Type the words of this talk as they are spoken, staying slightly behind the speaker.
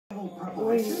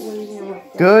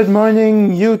Good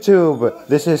morning, YouTube.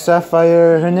 This is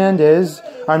Sapphire Hernandez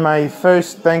on my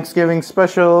first Thanksgiving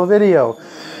special video,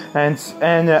 and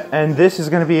this is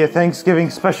going to be a Thanksgiving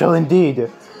special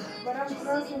indeed.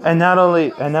 And not only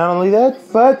that,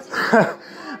 but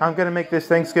I'm going to make this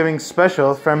Thanksgiving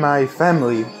special for my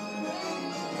family.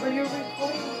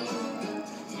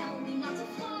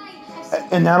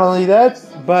 And not only that,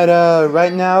 but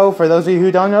right now, for those of you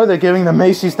who don't know, they're giving the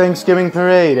Macy's Thanksgiving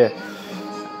Parade.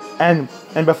 And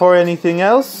before anything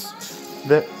else,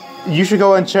 you should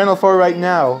go on Channel 4 right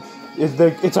now.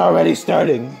 It's already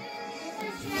starting.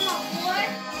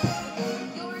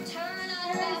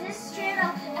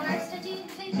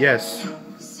 Yes.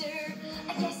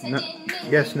 No.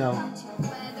 Yes, no.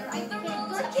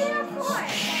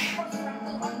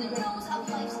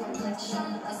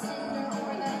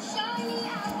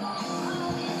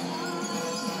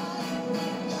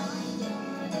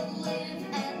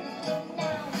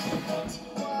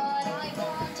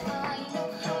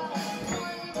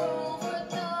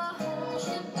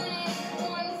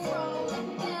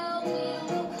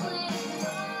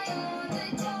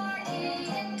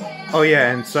 Oh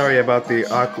yeah, and sorry about the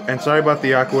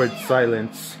awkward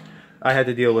silence. I had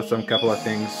to deal with some couple of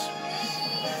things.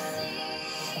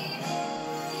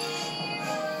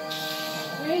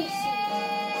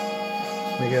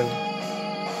 Miguel.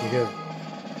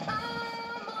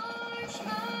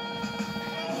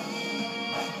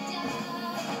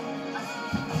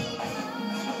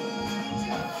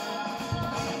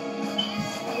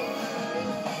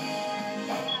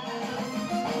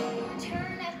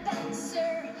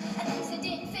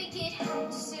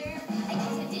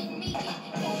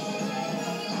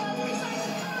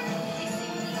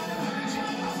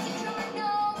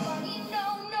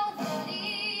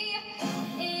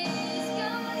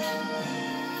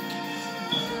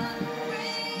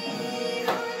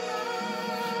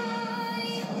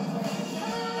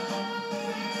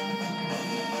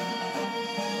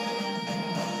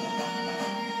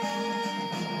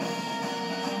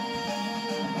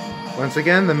 Once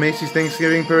again, the Macy's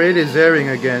Thanksgiving Parade is airing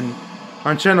again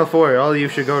on Channel 4. All of you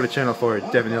should go to Channel 4,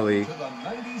 definitely. To the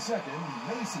 92nd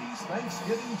Macy's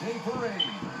Thanksgiving Day Parade,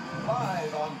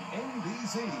 live on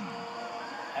NBC.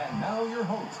 And now your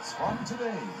hosts from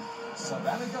today,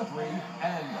 Savannah Guthrie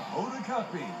and Hoda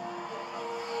Kotb.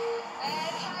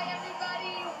 Hi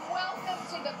everybody, welcome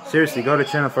to the parade. Seriously, go to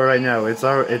Channel 4 right now. It's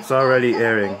already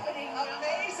airing.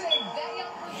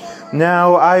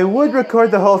 Now, I would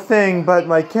record the whole thing, but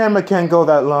my camera can't go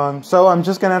that long, so I'm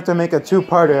just gonna have to make a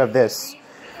two-parter of this.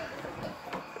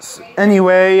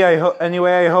 Anyway, I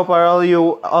hope all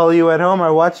you at home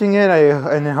are watching it,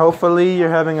 and hopefully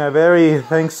you're having a very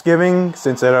Thanksgiving,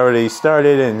 since it already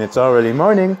started and it's already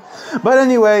morning. But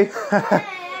anyway,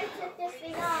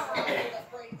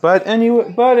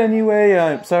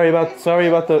 sorry about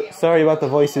the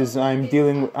voices. I'm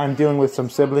dealing with some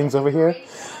siblings over here.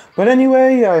 But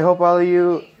anyway, I hope all of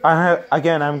you.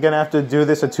 Again, I'm gonna have to do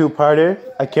this a two-parter.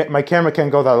 My camera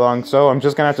can't go that long, so I'm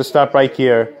just gonna have to stop right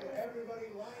here.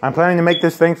 I'm planning to make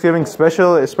this Thanksgiving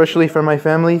special, especially for my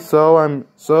family.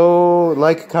 So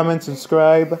like, comment,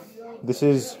 subscribe. This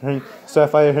is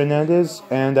Sapphire Hernandez,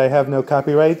 and I have no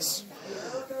copyrights.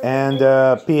 And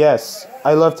P.S.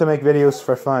 I love to make videos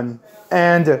for fun,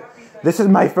 and this is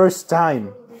my first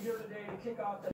time.